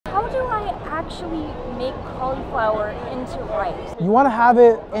actually make cauliflower into rice? You want to have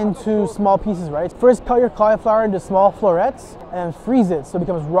it into small pieces, right? First cut your cauliflower into small florets and freeze it so it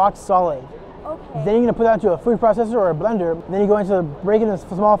becomes rock solid. Okay. Then you're going to put that into a food processor or a blender. Then you go into break it into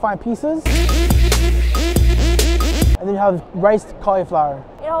small fine pieces. And then you have riced cauliflower.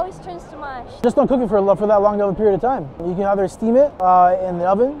 It always turns to mush. Just don't cook it for that long of a period of time. You can either steam it in the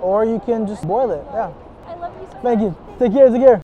oven or you can just boil it. Yeah. I love you so much. Thank you. Take care.